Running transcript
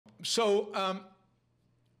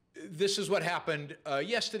This is what happened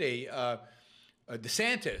yesterday.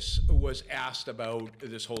 Desantis was asked about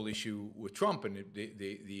this whole issue with Trump and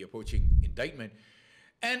the approaching indictment.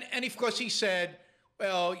 And of course he said,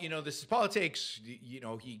 well, you know, this is politics. You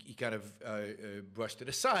know, he kind of brushed it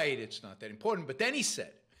aside. It's not that important. But then he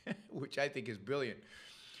said, which I think is brilliant,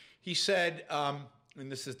 he said,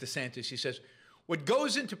 and this is Desantis, he says, what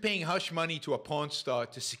goes into paying hush money to a porn star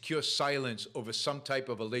to secure silence over some type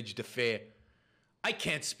of alleged affair, I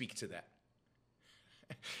can't speak to that.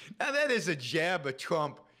 Now that is a jab at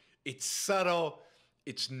Trump. It's subtle.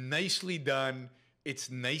 It's nicely done. It's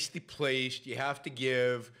nicely placed. You have to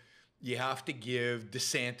give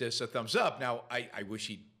Desantis a thumbs up. Now, I wish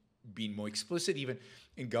he'd been more explicit even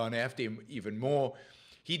and gone after him even more.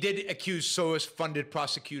 He did accuse Soros-funded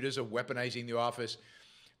prosecutors of weaponizing the office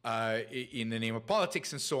in the name of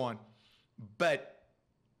politics and so on. But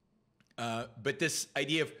this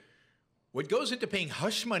idea of what goes into paying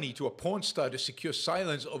hush money to a porn star to secure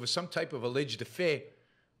silence over some type of alleged affair,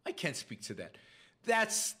 I can't speak to that.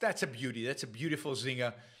 That's a beauty. That's a beautiful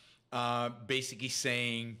zinger, basically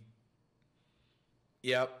saying,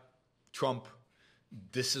 yep, Trump,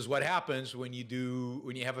 this is what happens when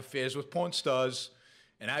you have affairs with porn stars,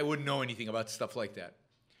 and I wouldn't know anything about stuff like that.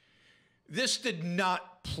 This did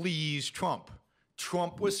not please Trump.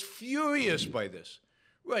 Trump was furious by this.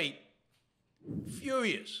 Right,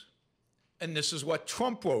 furious. And this is what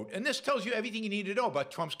Trump wrote. And this tells you everything you need to know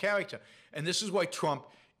about Trump's character. And this is why Trump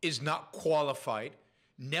is not qualified,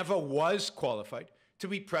 never was qualified, to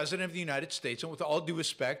be president of the United States. And with all due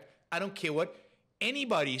respect, I don't care what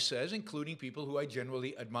anybody says, including people who I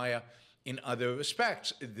generally admire in other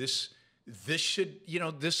respects. This should, you know,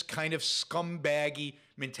 this kind of scumbaggy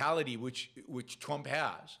mentality which Trump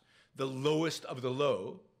has, the lowest of the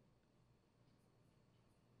low,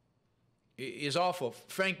 is awful.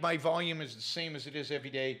 Frank, my volume is the same as it is every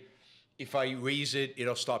day. If I raise it,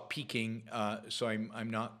 it'll start peaking. So I'm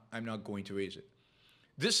not going to raise it.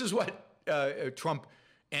 This is what Trump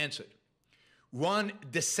answered. Ron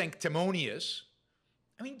DeSanctimonious,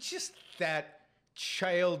 I mean, just that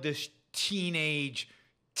childish teenage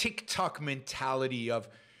TikTok mentality of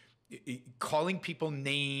calling people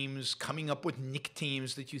names, coming up with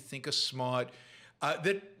nicknames that you think are smart,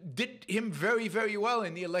 that did him very, very well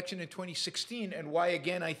in the election in 2016, and why,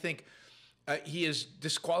 again, I think he is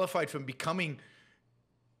disqualified from becoming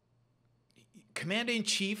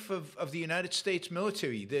commander-in-chief of the United States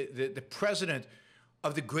military, the president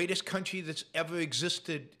of the greatest country that's ever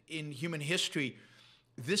existed in human history.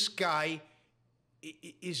 This guy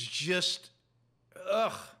is just,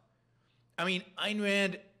 ugh. I mean, Ayn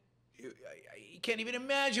Rand, you can't even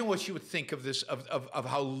imagine what she would think of this, of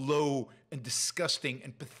how low and disgusting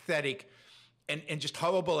and pathetic and just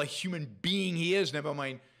horrible a human being he is, never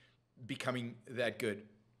mind becoming that good.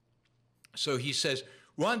 So he says,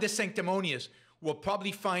 Ron DeSanctimonious will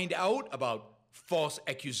probably find out about false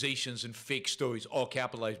accusations and fake stories, all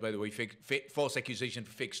capitalized, by the way, false accusations and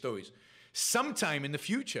fake stories, sometime in the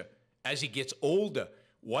future, as he gets older,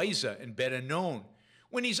 wiser, and better known,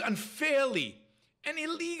 when he's unfairly and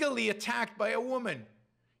illegally attacked by a woman,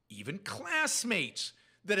 even classmates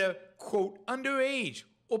that are, quote, underage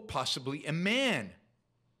or possibly a man.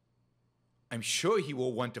 I'm sure he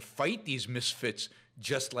will want to fight these misfits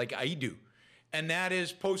just like I do. And that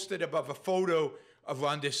is posted above a photo of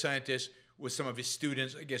Ron DeSantis with some of his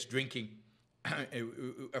students, I guess, drinking,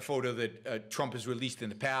 a photo that Trump has released in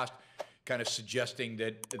the past, kind of suggesting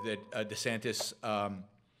that DeSantis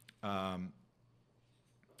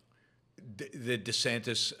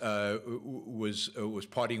was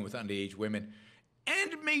partying with underage women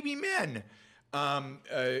and maybe men,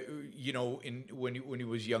 you know, when he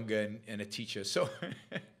was younger and a teacher. So,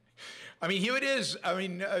 I mean, here it is. I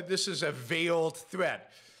mean, this is a veiled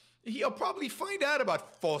threat. He'll probably find out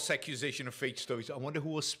about false accusation of fake stories. I wonder who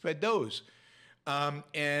will spread those.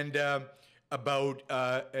 And about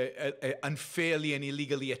unfairly and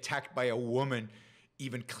illegally attacked by a woman,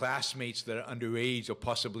 even classmates that are underage or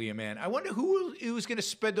possibly a man. I wonder who's going to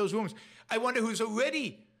spread those rumors. I wonder who's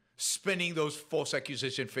already spinning those false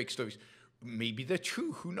accusation fake stories. Maybe they're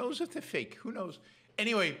true. Who knows if they're fake? Who knows?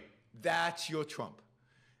 Anyway, that's your Trump.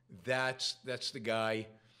 That's the guy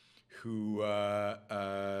who,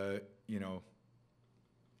 you know,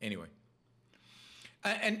 anyway.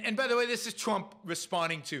 And by the way, this is Trump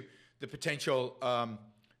responding to the potential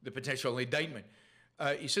indictment.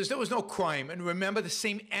 He says there was no crime, and remember the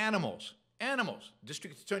same animals,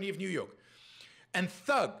 District Attorney of New York, and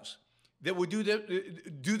thugs that would do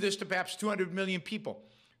this to perhaps 200 million people.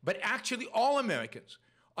 But actually all Americans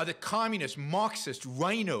are the communists, Marxists,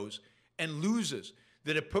 rhinos, and losers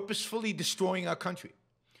that are purposefully destroying our country.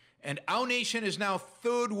 And our nation is now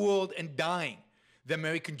third world and dying. The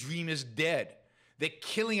American dream is dead. They're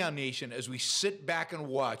killing our nation as we sit back and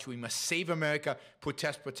watch. We must save America.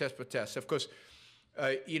 Protest, protest, protest. Of course,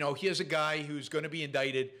 here's a guy who's going to be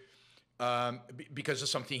indicted because of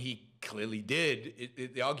something he clearly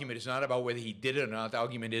did. The argument is not about whether he did it or not. The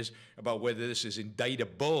argument is about whether this is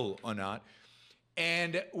indictable or not.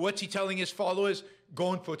 And what's he telling his followers?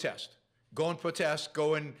 Go and protest. Go and protest.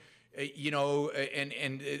 Go and,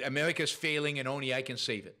 and America's failing and only I can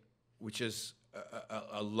save it, which is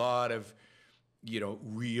a lot of,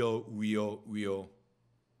 real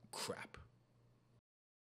crap.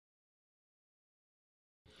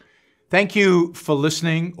 Thank you for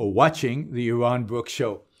listening or watching the Yaron Brook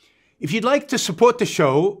Show. If you'd like to support the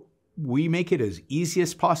show, we make it as easy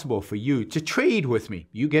as possible for you to trade with me.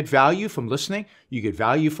 You get value from listening. You get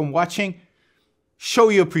value from watching. Show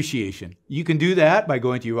your appreciation. You can do that by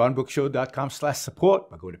going to yaronbrookshow.com/support,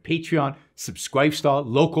 by going to Patreon, Subscribestar,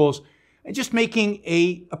 Locals, and just making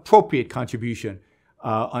a appropriate contribution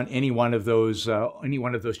on any one of those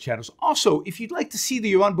channels. Also, if you'd like to see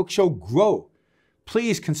the Yaron Brook Show grow,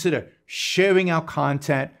 please consider sharing our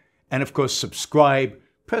content and, of course, subscribe.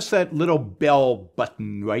 Press that little bell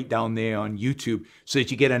button right down there on YouTube so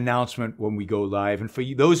that you get an announcement when we go live. And for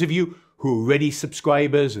those of you who are already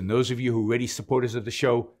subscribers and those of you who are already supporters of the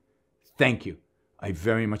show, thank you. I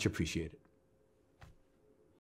very much appreciate it.